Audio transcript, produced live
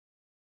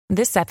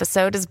This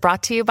episode is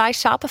brought to you by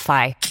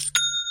Shopify.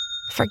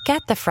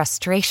 Forget the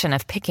frustration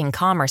of picking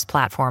commerce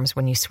platforms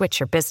when you switch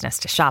your business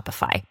to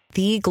Shopify,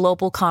 the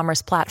global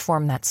commerce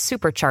platform that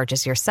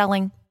supercharges your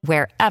selling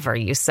wherever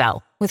you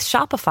sell. With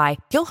Shopify,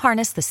 you'll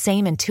harness the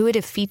same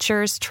intuitive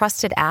features,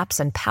 trusted apps,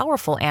 and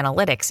powerful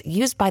analytics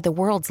used by the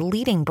world's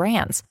leading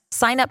brands.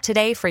 Sign up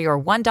today for your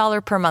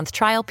 $1 per month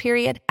trial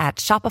period at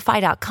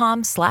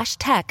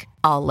shopify.com/tech,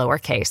 all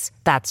lowercase.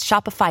 That's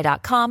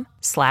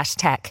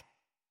shopify.com/tech.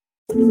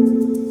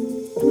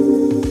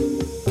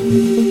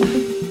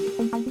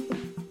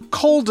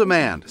 Coal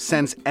demand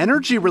sends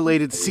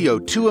energy-related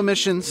CO2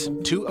 emissions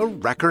to a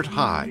record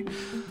high.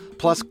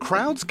 Plus,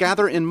 crowds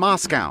gather in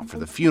Moscow for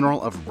the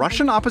funeral of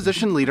Russian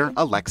opposition leader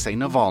Alexei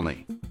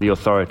Navalny. The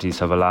authorities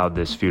have allowed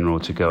this funeral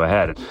to go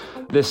ahead.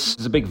 This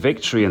is a big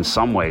victory in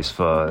some ways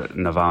for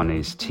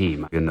Navalny's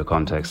team in the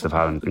context of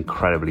how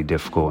incredibly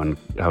difficult and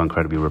how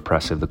incredibly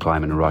repressive the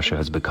climate in Russia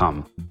has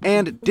become.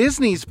 And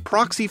Disney's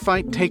proxy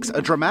fight takes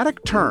a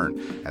dramatic turn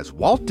as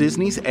Walt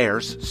Disney's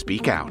heirs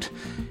speak out.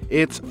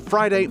 It's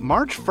Friday,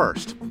 March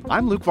 1st.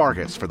 I'm Luke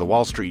Vargas for The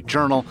Wall Street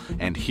Journal,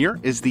 and here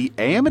is the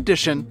AM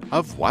edition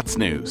of What's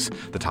News,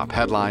 the top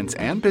headlines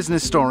and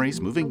business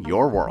stories moving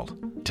your world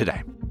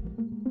today.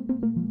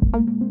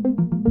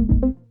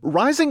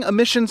 Rising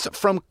emissions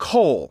from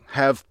coal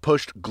have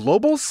pushed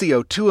global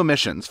CO2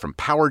 emissions from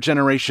power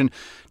generation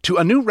to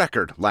a new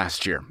record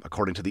last year,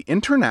 according to the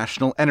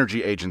International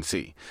Energy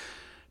Agency.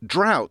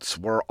 Droughts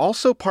were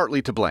also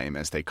partly to blame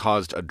as they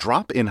caused a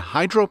drop in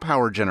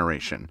hydropower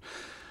generation.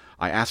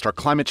 I asked our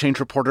climate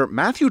change reporter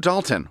Matthew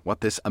Dalton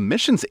what this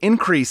emissions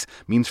increase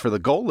means for the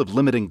goal of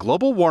limiting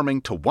global warming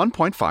to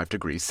 1.5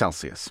 degrees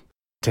Celsius.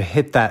 To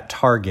hit that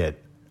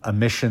target,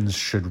 emissions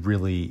should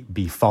really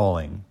be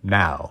falling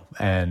now,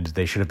 and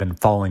they should have been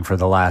falling for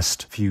the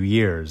last few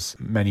years.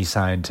 Many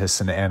scientists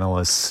and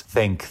analysts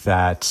think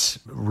that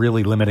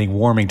really limiting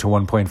warming to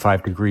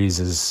 1.5 degrees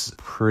is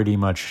pretty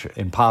much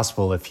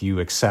impossible if you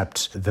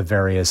accept the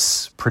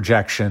various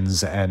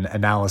projections and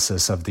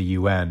analysis of the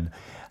UN.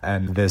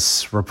 And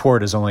this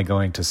report is only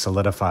going to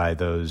solidify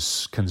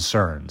those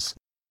concerns.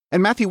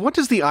 And Matthew, what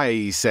does the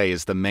IEA say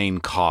is the main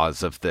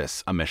cause of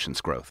this emissions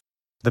growth?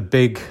 The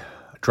big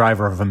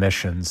driver of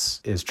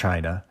emissions is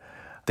China.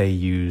 They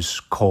use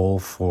coal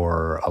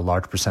for a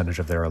large percentage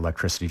of their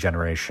electricity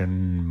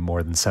generation,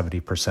 more than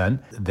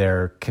 70%.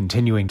 They're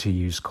continuing to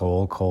use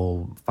coal.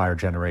 Coal-fired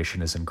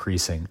generation is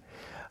increasing.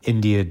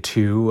 India,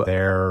 too,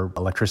 their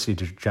electricity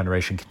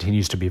generation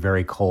continues to be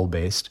very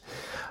coal-based,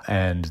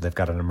 and they've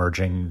got an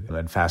emerging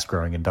and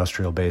fast-growing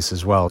industrial base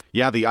as well.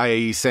 Yeah, the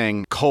IAE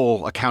saying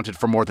coal accounted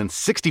for more than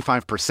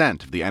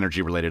 65% of the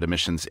energy-related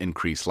emissions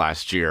increase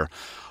last year.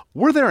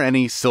 Were there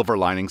any silver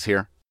linings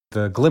here?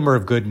 The glimmer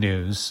of good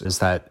news is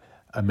that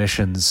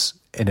emissions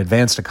in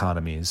advanced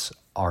economies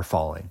are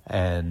falling,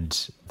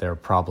 and they're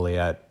probably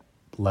at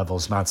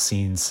levels not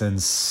seen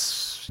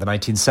since the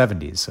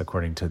 1970s,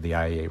 according to the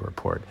IEA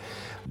report.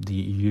 The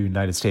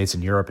United States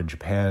and Europe and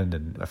Japan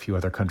and a few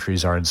other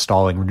countries are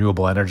installing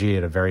renewable energy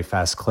at a very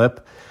fast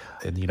clip.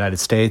 In the United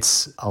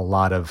States, a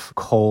lot of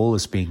coal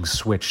is being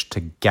switched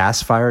to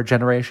gas-fired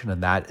generation,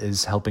 and that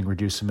is helping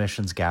reduce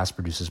emissions. Gas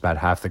produces about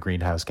half the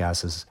greenhouse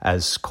gases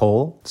as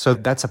coal. So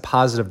that's a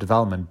positive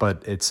development,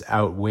 but it's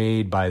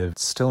outweighed by the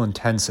still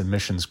intense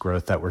emissions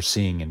growth that we're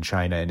seeing in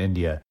China and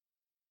India.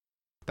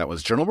 That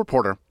was Journal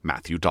reporter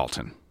Matthew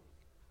Dalton.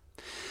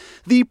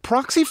 The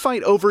proxy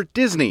fight over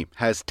Disney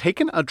has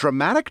taken a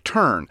dramatic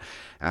turn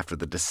after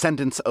the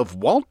descendants of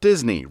Walt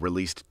Disney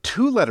released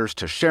 2 letters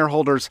to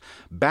shareholders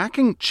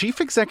backing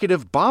Chief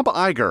Executive Bob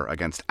Iger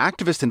against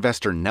activist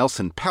investor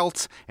Nelson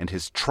Peltz and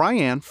his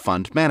Trian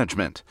Fund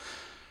Management.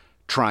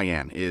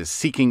 Trian is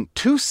seeking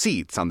 2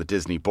 seats on the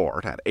Disney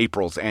board at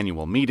April's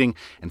annual meeting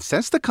and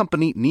says the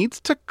company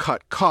needs to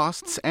cut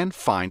costs and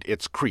find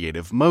its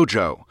creative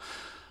mojo.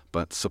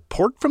 But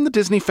support from the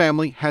Disney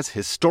family has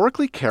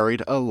historically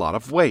carried a lot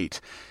of weight.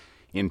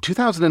 In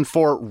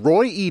 2004,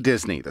 Roy E.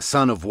 Disney, the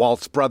son of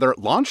Walt's brother,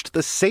 launched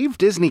the Save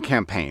Disney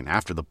campaign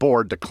after the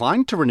board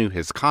declined to renew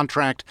his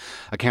contract,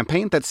 a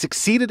campaign that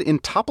succeeded in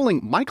toppling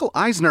Michael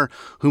Eisner,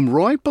 whom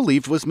Roy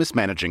believed was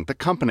mismanaging the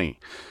company.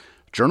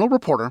 Journal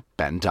reporter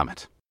Ben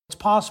Dummett. It's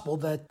possible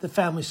that the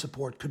family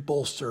support could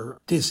bolster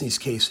Disney's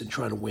case in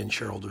trying to win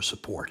shareholder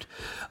support,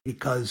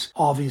 because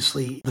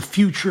obviously the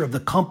future of the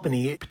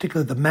company,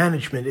 particularly the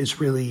management, is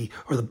really,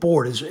 or the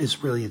board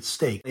is really at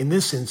stake. In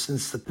this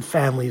instance, the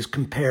family has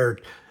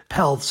compared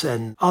Peltz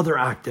and other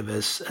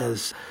activists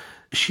as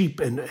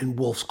sheep in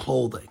wolf's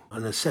clothing.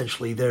 And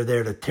essentially, they're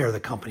there to tear the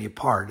company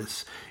apart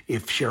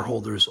if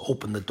shareholders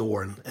open the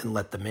door and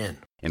let them in.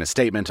 In a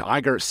statement,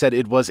 Iger said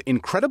it was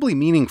incredibly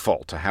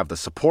meaningful to have the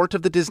support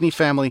of the Disney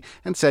family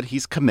and said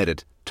he's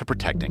committed to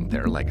protecting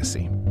their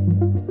legacy.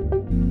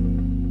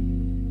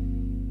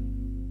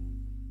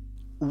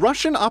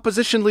 Russian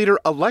opposition leader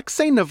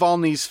Alexei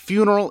Navalny's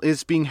funeral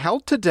is being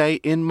held today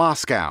in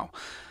Moscow.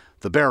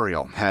 The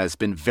burial has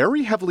been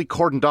very heavily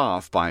cordoned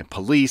off by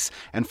police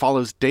and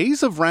follows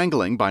days of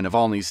wrangling by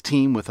Navalny's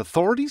team with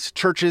authorities,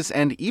 churches,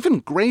 and even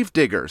grave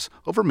diggers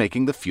over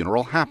making the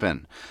funeral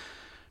happen.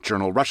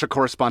 Journal Russia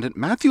correspondent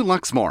Matthew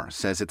Luxmore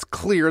says it's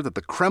clear that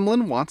the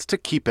Kremlin wants to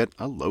keep it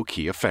a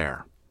low-key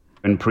affair.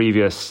 In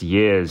previous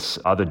years,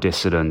 other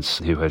dissidents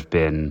who have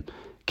been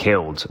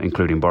killed,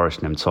 including Boris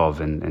Nemtsov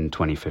in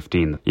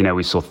 2015.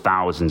 We saw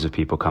thousands of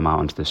people come out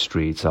onto the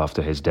streets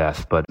after his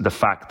death. But the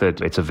fact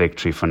that it's a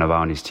victory for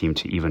Navalny's team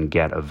to even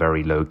get a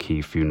very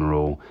low-key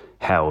funeral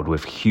held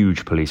with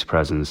huge police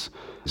presence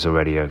is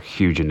already a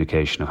huge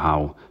indication of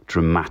how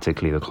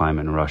dramatically the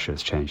climate in Russia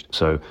has changed.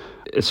 So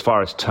as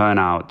far as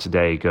turnout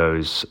today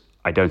goes,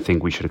 I don't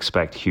think we should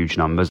expect huge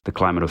numbers. The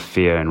climate of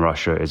fear in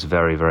Russia is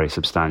very, very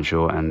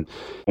substantial. And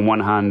on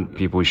one hand,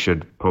 people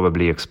should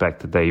probably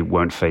expect that they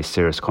won't face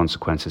serious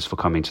consequences for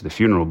coming to the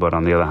funeral. But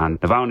on the other hand,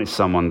 Navalny is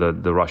someone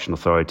that the Russian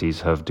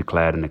authorities have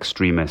declared an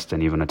extremist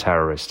and even a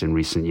terrorist in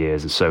recent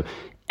years. And so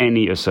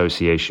any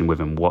association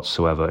with him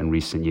whatsoever in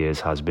recent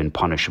years has been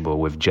punishable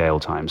with jail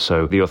time.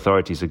 So the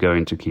authorities are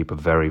going to keep a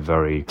very,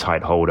 very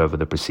tight hold over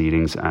the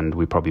proceedings, and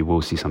we probably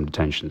will see some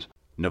detentions.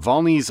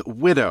 Navalny's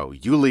widow,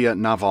 Yulia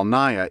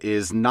Navalnaya,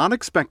 is not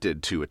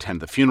expected to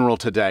attend the funeral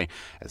today,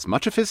 as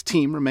much of his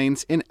team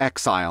remains in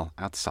exile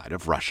outside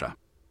of Russia.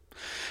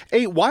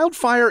 A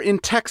wildfire in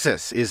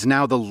Texas is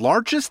now the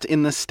largest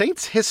in the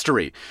state's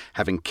history,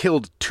 having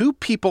killed 2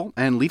 people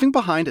and leaving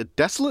behind a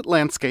desolate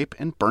landscape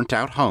and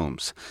burnt-out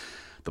homes.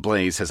 The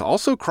blaze has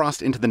also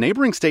crossed into the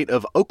neighboring state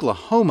of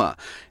Oklahoma,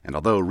 and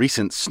although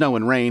recent snow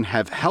and rain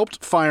have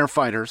helped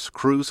firefighters,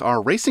 crews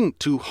are racing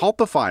to halt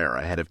the fire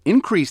ahead of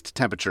increased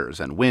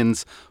temperatures and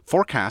winds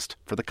forecast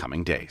for the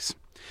coming days.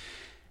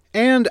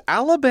 And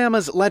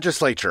Alabama's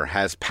legislature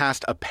has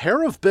passed a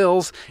pair of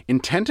bills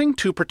intending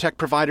to protect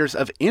providers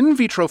of in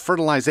vitro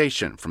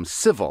fertilization from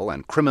civil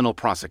and criminal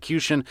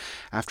prosecution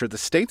after the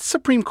state's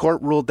Supreme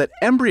Court ruled that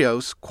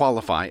embryos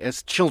qualify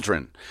as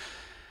children.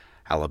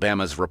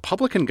 Alabama's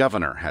Republican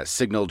governor has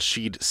signaled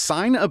she'd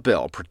sign a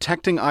bill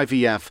protecting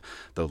IVF,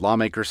 though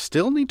lawmakers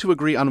still need to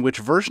agree on which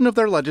version of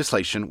their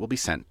legislation will be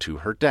sent to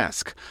her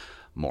desk.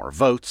 More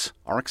votes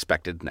are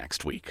expected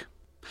next week.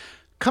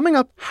 Coming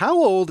up,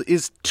 how old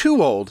is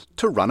too old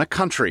to run a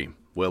country?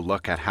 We'll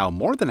look at how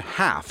more than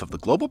half of the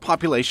global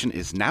population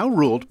is now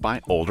ruled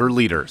by older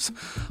leaders.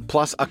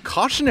 Plus, a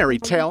cautionary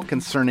tale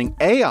concerning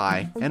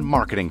AI and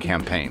marketing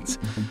campaigns.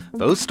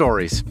 Those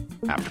stories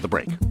after the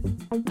break.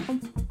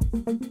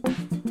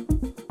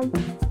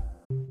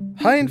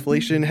 High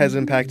inflation has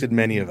impacted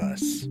many of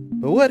us.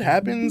 But what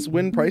happens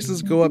when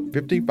prices go up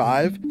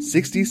 55,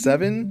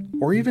 67,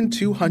 or even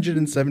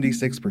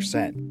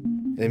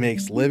 276%? It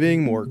makes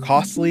living more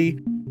costly.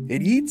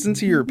 It eats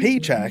into your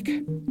paycheck.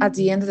 At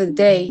the end of the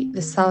day,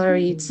 the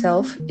salary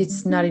itself,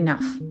 it's not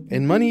enough.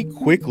 And money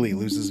quickly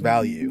loses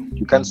value.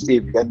 You can't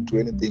save, you can't do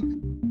anything.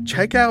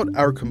 Check out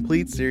our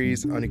complete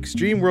series on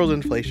extreme world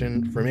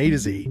inflation from A to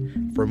Z,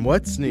 from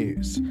What's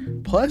News,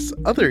 plus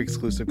other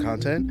exclusive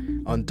content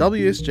on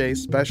WSJ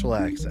Special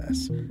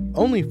Access,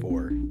 only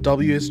for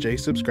WSJ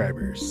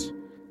subscribers.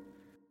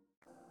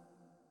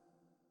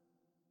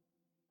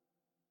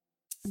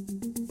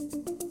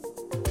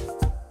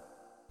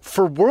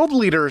 For world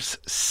leaders,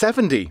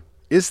 70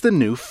 is the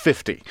new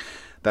 50.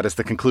 That is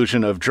the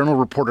conclusion of journal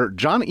reporter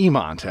John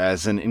Emont,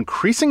 as an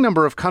increasing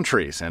number of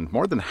countries and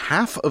more than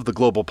half of the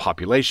global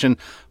population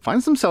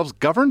finds themselves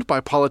governed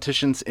by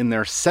politicians in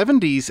their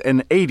 70s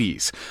and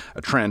 80s,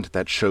 a trend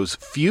that shows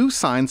few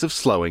signs of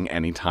slowing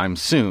anytime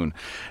soon.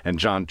 And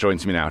John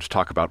joins me now to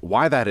talk about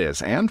why that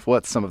is and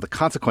what some of the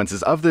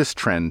consequences of this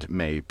trend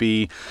may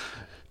be.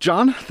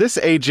 John, this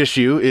age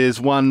issue is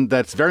one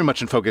that's very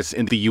much in focus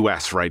in the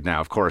U.S. right now,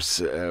 of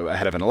course,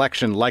 ahead of an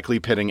election, likely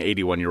pitting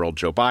 81-year-old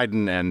Joe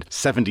Biden and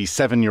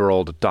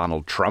 77-year-old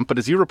Donald Trump. But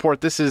as you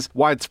report, this is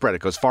widespread.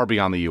 It goes far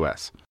beyond the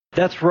U.S.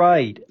 That's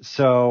right.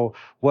 So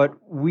what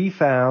we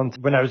found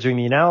when I was doing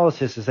the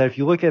analysis is that if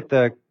you look at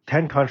the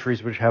 10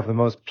 countries which have the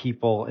most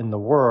people in the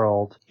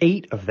world,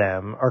 8 of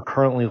them are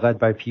currently led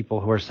by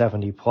people who are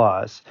 70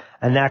 plus.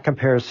 And that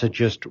compares to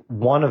just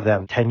one of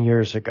them 10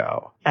 years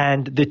ago.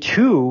 And the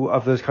 2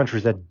 of those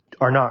countries that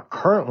are not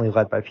currently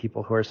led by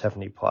people who are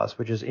 70 plus,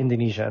 which is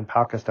Indonesia and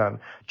Pakistan,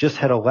 just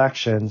had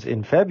elections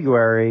in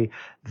February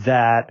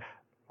that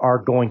are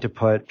going to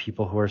put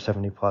people who are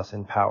 70 plus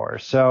in power.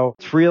 So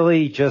it's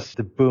really just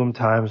the boom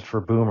times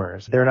for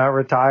boomers. They're not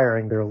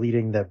retiring. They're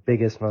leading the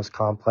biggest, most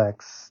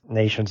complex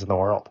nations in the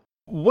world.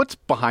 What's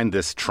behind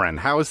this trend?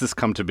 How has this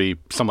come to be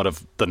somewhat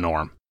of the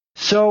norm?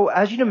 So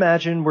as you'd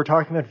imagine, we're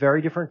talking about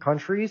very different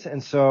countries,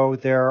 and so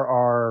there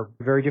are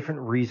very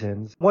different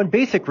reasons. One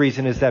basic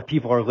reason is that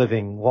people are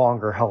living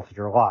longer,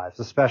 healthier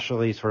lives,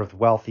 especially sort of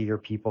wealthier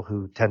people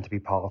who tend to be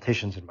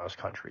politicians in most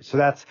countries. So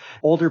that's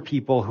older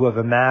people who have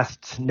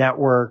amassed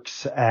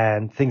networks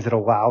and things that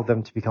allow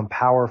them to become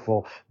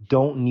powerful,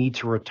 don't need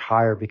to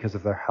retire because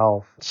of their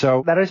health.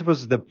 So that, I suppose,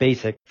 is the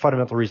basic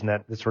fundamental reason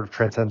that it sort of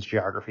transcends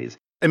geographies.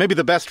 And maybe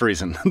the best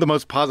reason, the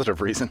most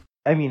positive reason.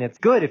 I mean, it's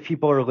good if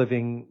people are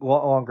living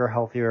longer,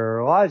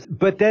 healthier lives.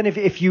 But then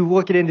if you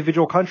look at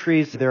individual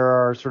countries, there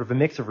are sort of a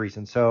mix of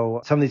reasons.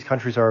 So some of these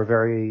countries are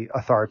very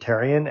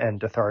authoritarian,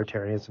 and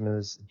authoritarianism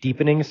is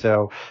deepening.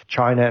 So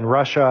China and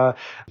Russia,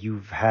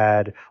 you've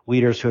had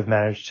leaders who have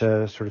managed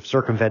to sort of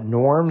circumvent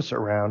norms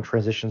around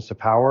transitions to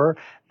power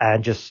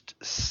and just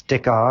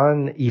stick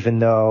on, even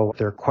though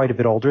they're quite a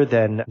bit older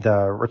than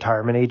the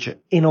retirement age.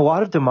 In a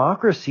lot of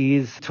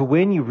democracies, to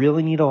win, you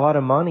really need a lot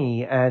of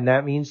money. And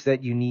that means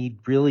that you need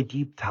really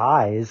deep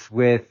ties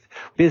with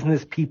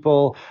business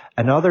people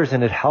and others.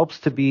 And it helps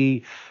to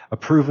be a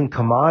proven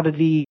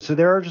commodity. So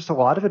there are just a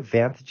lot of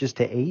advantages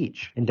to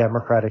age in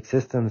democratic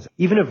systems.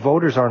 Even if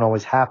voters aren't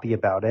always happy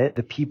about it,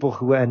 the people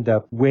who end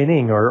up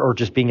winning or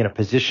just being in a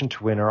position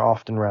to win are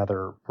often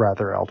rather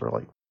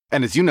elderly.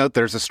 And as you note,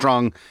 there's a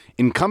strong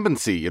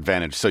incumbency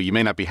advantage. So you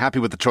may not be happy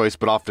with the choice,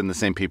 but often the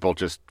same people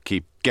just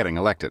keep getting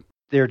elected.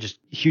 They're just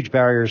huge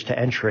barriers to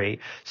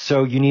entry.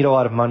 So you need a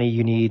lot of money.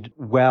 You need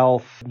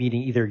wealth,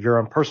 meaning either your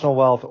own personal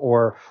wealth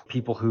or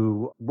people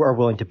who are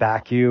willing to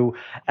back you.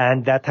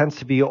 And that tends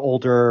to be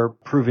older,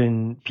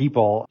 proven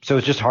people. So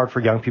it's just hard for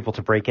young people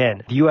to break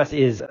in. The U.S.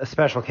 is a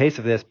special case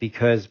of this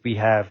because we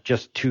have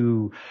just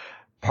two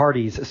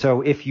parties.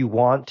 So if you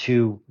want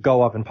to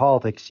go up in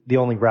politics, the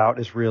only route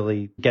is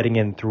really getting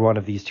in through one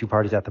of these two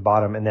parties at the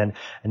bottom and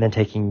then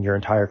taking your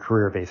entire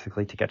career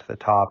basically to get to the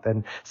top.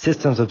 And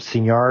systems of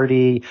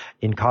seniority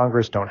in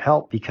Congress don't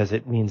help because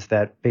it means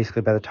that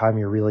basically by the time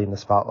you're really in the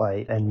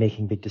spotlight and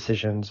making big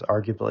decisions,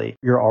 arguably,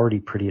 you're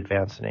already pretty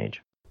advanced in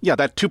age. Yeah,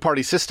 that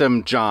two-party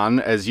system, John,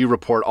 as you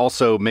report,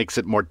 also makes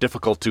it more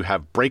difficult to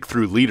have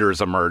breakthrough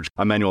leaders emerge.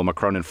 Emmanuel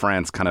Macron in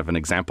France, kind of an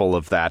example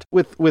of that.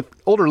 With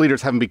older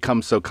leaders having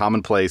become so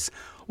commonplace,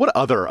 what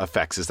other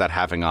effects is that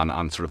having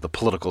on sort of the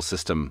political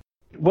system?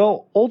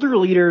 Well, older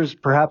leaders,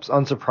 perhaps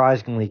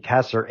unsurprisingly,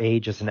 cast their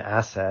age as an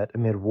asset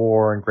amid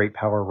war and great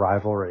power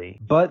rivalry.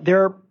 But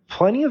there are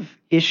plenty of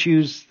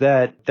issues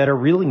that are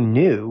really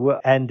new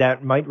and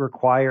that might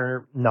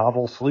require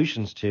novel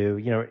solutions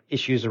to,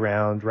 issues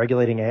around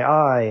regulating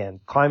AI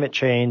and climate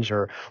change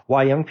or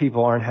why young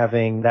people aren't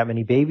having that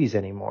many babies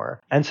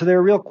anymore. And so there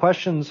are real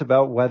questions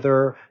about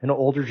whether an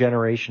older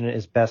generation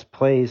is best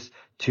placed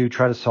to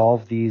try to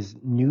solve these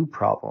new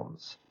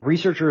problems.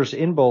 Researchers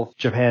in both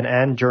Japan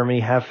and Germany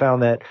have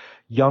found that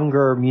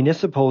younger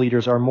municipal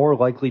leaders are more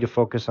likely to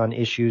focus on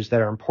issues that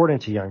are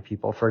important to young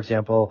people. For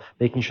example,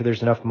 making sure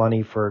there's enough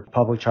money for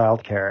public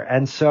childcare.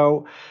 And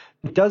so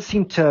it does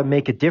seem to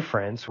make a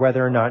difference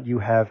whether or not you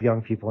have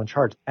young people in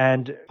charge.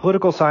 And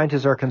political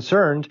scientists are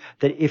concerned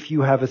that if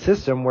you have a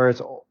system where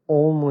it's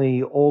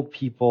only old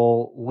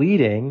people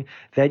leading,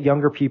 that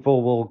younger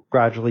people will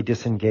gradually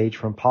disengage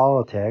from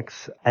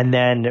politics. And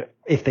then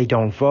if they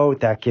don't vote,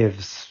 that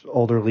gives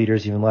older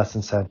leaders even less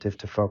incentive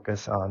to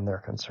focus on their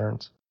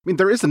concerns. I mean,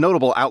 there is a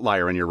notable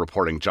outlier in your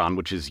reporting, John,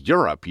 which is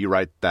Europe. You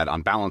write that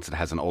on balance, it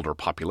has an older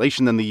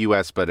population than the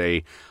U.S., but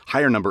a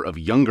higher number of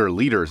younger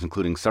leaders,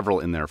 including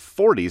several in their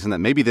 40s, and that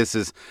maybe this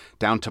is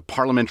down to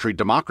parliamentary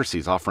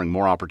democracies offering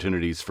more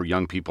opportunities for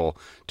young people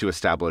to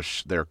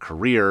establish their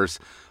careers.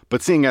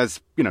 But seeing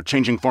as,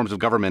 changing forms of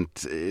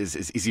government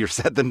is easier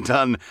said than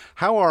done,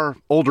 how are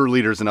older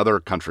leaders in other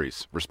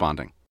countries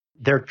responding?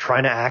 They're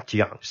trying to act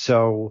young.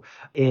 So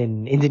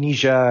in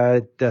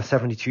Indonesia, the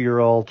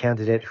 72-year-old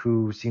candidate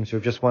who seems to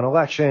have just won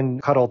election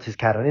cuddled his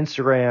cat on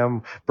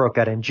Instagram, broke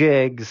out in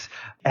jigs,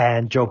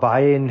 and Joe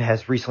Biden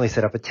has recently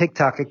set up a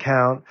TikTok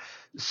account.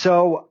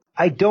 So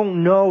I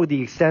don't know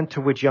the extent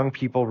to which young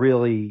people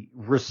really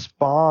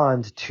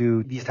respond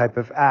to these type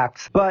of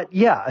acts. But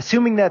yeah,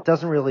 assuming that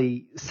doesn't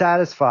really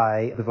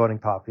satisfy the voting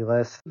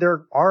populace,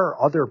 there are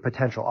other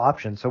potential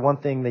options. So one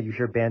thing that you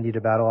hear bandied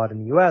about a lot in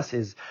the U.S.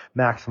 is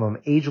maximum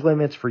age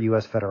limits for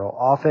U.S. federal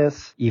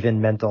office,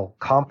 even mental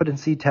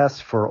competency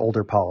tests for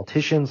older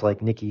politicians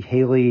like Nikki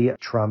Haley,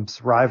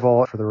 Trump's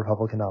rival for the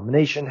Republican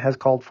nomination, has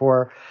called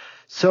for.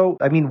 So,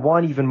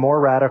 one even more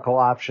radical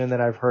option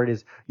that I've heard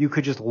is you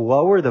could just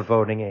lower the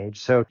voting age.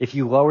 So if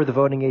you lower the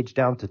voting age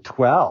down to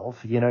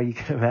 12, you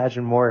can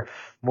imagine more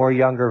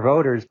younger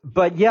voters.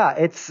 But yeah,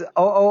 it's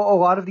a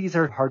lot of these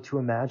are hard to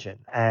imagine.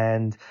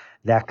 And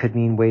that could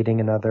mean waiting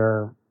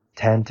another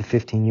 10 to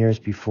 15 years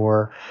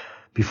before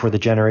the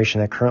generation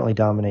that currently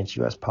dominates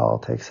U.S.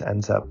 politics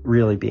ends up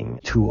really being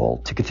too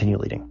old to continue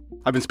leading.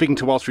 I've been speaking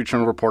to Wall Street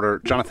Journal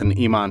reporter Jonathan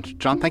Emond.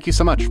 John, thank you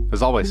so much,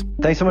 as always.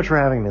 Thanks so much for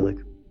having me, Luke.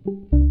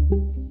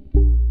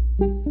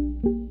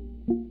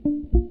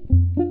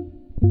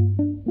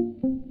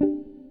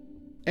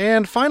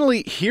 And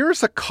finally,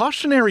 here's a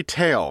cautionary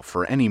tale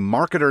for any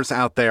marketers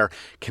out there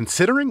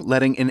considering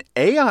letting an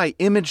AI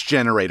image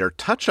generator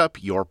touch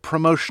up your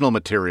promotional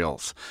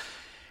materials.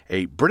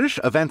 A British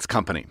events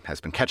company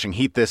has been catching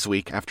heat this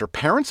week after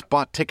parents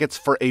bought tickets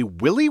for a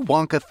Willy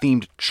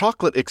Wonka-themed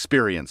chocolate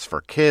experience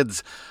for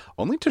kids,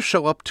 only to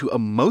show up to a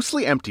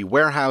mostly empty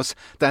warehouse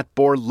that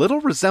bore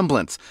little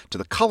resemblance to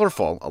the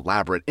colorful,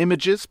 elaborate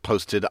images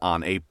posted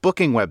on a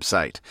booking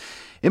website.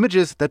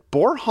 Images that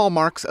bore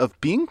hallmarks of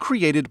being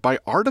created by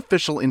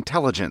artificial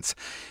intelligence,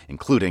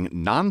 including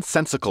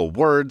nonsensical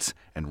words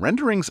and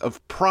renderings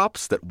of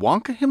props that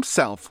Wonka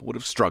himself would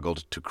have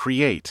struggled to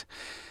create.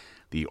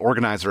 The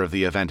organizer of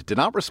the event did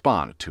not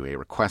respond to a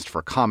request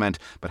for comment,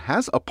 but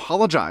has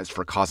apologized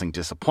for causing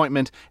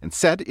disappointment and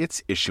said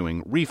it's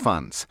issuing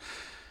refunds.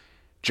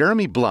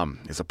 Jeremy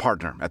Blum is a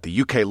partner at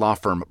the UK law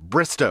firm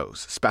Bristows,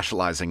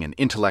 specializing in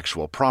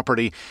intellectual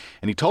property,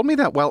 and he told me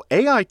that while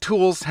AI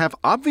tools have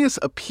obvious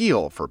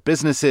appeal for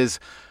businesses,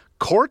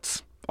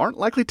 courts aren't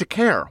likely to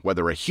care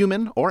whether a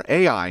human or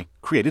AI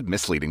created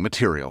misleading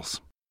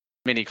materials.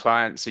 Many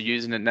clients are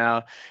using it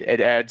now.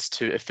 It adds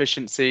to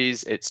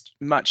efficiencies. It's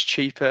much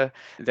cheaper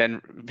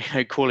than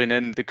calling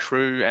in the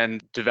crew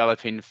and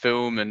developing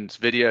film and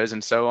videos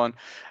and so on.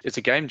 It's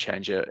a game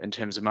changer in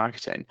terms of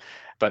marketing.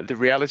 But the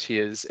reality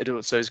is it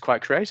also is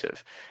quite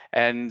creative.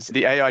 And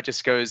the AI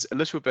just goes a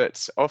little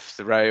bit off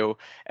the rail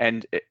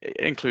and it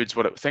includes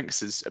what it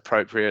thinks is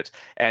appropriate.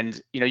 And,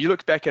 you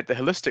look back at the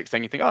holistic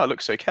thing, you think, oh, it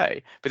looks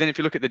okay. But then if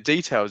you look at the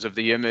details of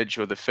the image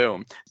or the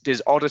film,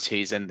 there's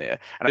oddities in there.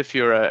 And if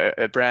you're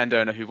a brand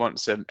owner who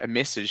wants a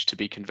message to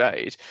be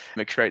conveyed,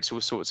 it creates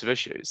all sorts of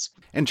issues.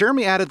 And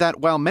Jeremy added that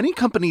while many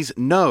companies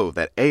know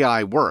that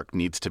AI work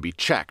needs to be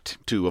checked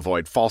to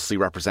avoid falsely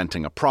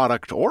representing a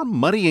product or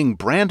muddying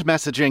brand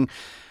messaging,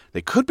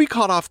 they could be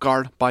caught off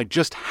guard by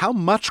just how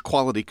much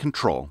quality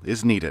control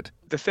is needed.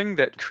 The thing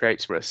that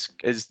creates risk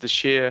is the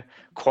sheer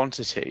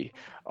quantity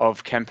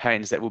of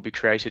campaigns that will be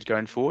created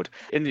going forward.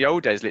 In the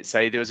old days, let's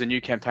say, there was a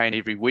new campaign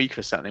every week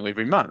or something,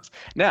 every month.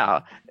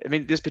 Now,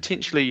 there's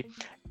potentially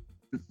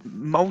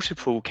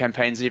multiple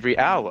campaigns every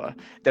hour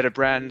that a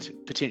brand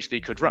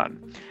potentially could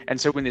run. And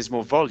so when there's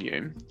more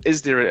volume,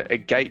 is there a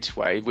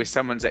gateway where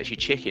someone's actually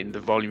checking the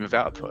volume of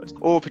output?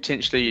 Or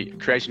potentially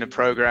creating a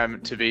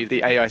program to be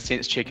the AI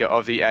sense checker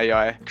of the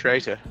AI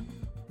creator?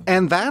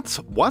 And that's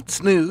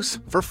What's News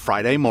for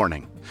Friday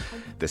morning.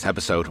 This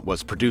episode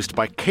was produced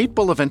by Kate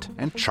Bullivant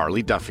and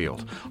Charlie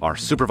Duffield. Our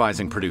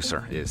supervising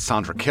producer is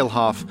Sandra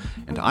Kilhoff,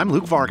 and I'm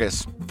Luke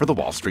Vargas for The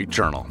Wall Street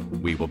Journal.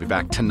 We will be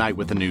back tonight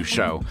with a new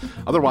show.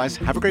 Otherwise,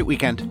 have a great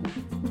weekend,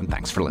 and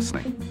thanks for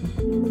listening.